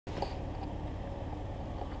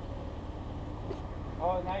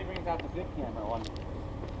Oh, now he brings out the good camera one.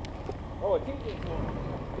 Oh, a TV camera.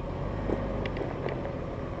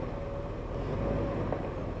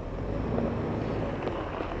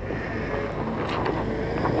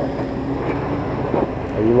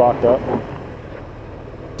 Are you locked up?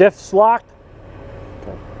 Diff's locked?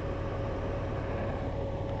 Okay.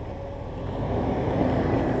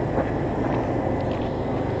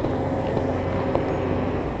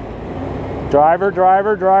 Driver,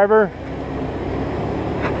 driver, driver.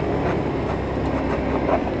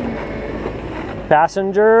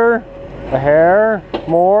 Passenger, a hair,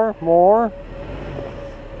 more.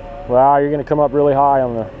 Wow, you're gonna come up really high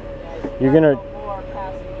on the, you're gonna,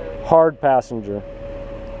 hard passenger.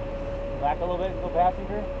 Back a little bit, go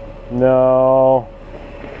passenger? No.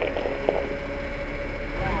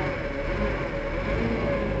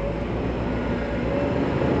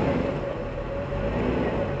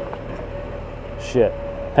 Shit.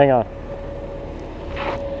 Hang on.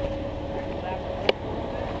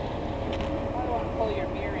 Pull your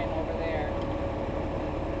mirror in over there.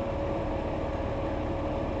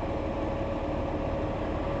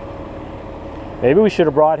 Maybe we should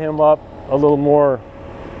have brought him up a little more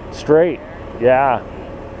straight. Yeah.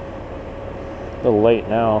 A little late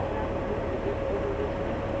now.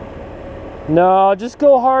 No, just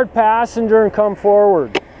go hard passenger and come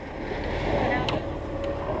forward.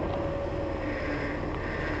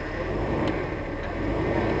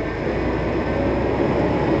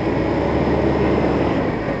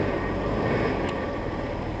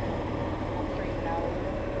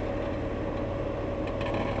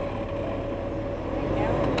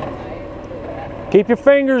 Keep your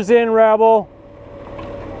fingers in, Rebel.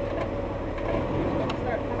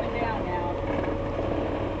 Start coming down now.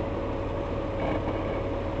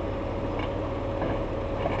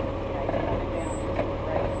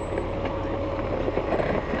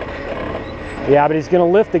 Yeah, but he's going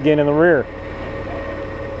to lift again in the rear.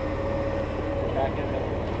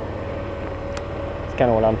 That's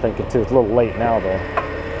kind of what I'm thinking too. It's a little late now though.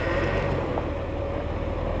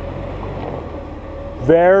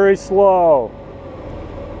 Very slow.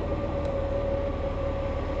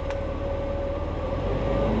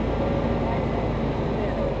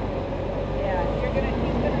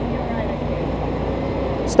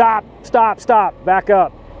 Stop, stop, stop. Back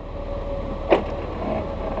up.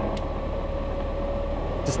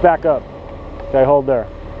 Just back up. Okay, hold there.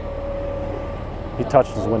 He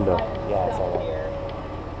touched his window. Yeah, I saw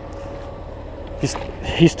that.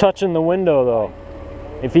 He's touching the window though.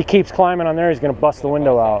 If he keeps climbing on there, he's gonna bust the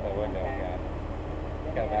window out.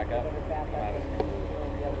 Gotta back up.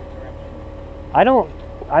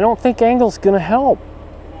 I don't think angle's gonna help.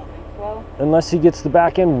 Unless he gets the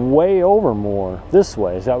back end way over more. This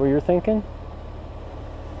way, is that what you're thinking?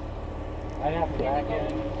 I'd have to back in.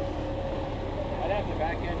 I'd have to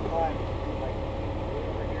back in climb like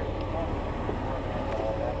over here.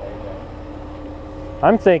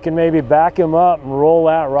 I'm thinking maybe back him up and roll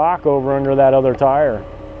that rock over under that other tire.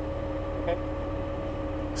 Okay.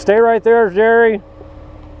 Stay right there, Jerry.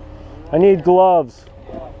 I need gloves.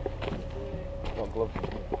 Well, gloves.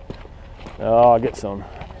 Oh, I'll get some.